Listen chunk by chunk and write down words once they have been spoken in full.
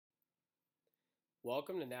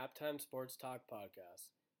Welcome to Naptime Sports Talk Podcast.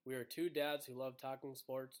 We are two dads who love talking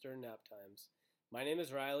sports during nap times. My name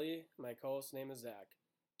is Riley, and my co-host's name is Zach.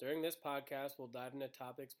 During this podcast, we'll dive into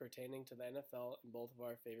topics pertaining to the NFL and both of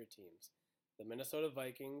our favorite teams, the Minnesota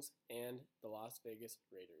Vikings and the Las Vegas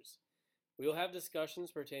Raiders. We will have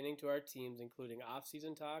discussions pertaining to our teams, including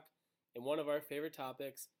off-season talk and one of our favorite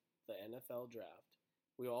topics, the NFL Draft.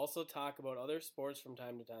 We will also talk about other sports from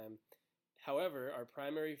time to time. However, our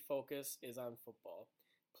primary focus is on football.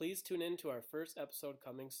 Please tune in to our first episode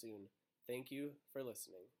coming soon. Thank you for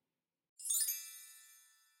listening.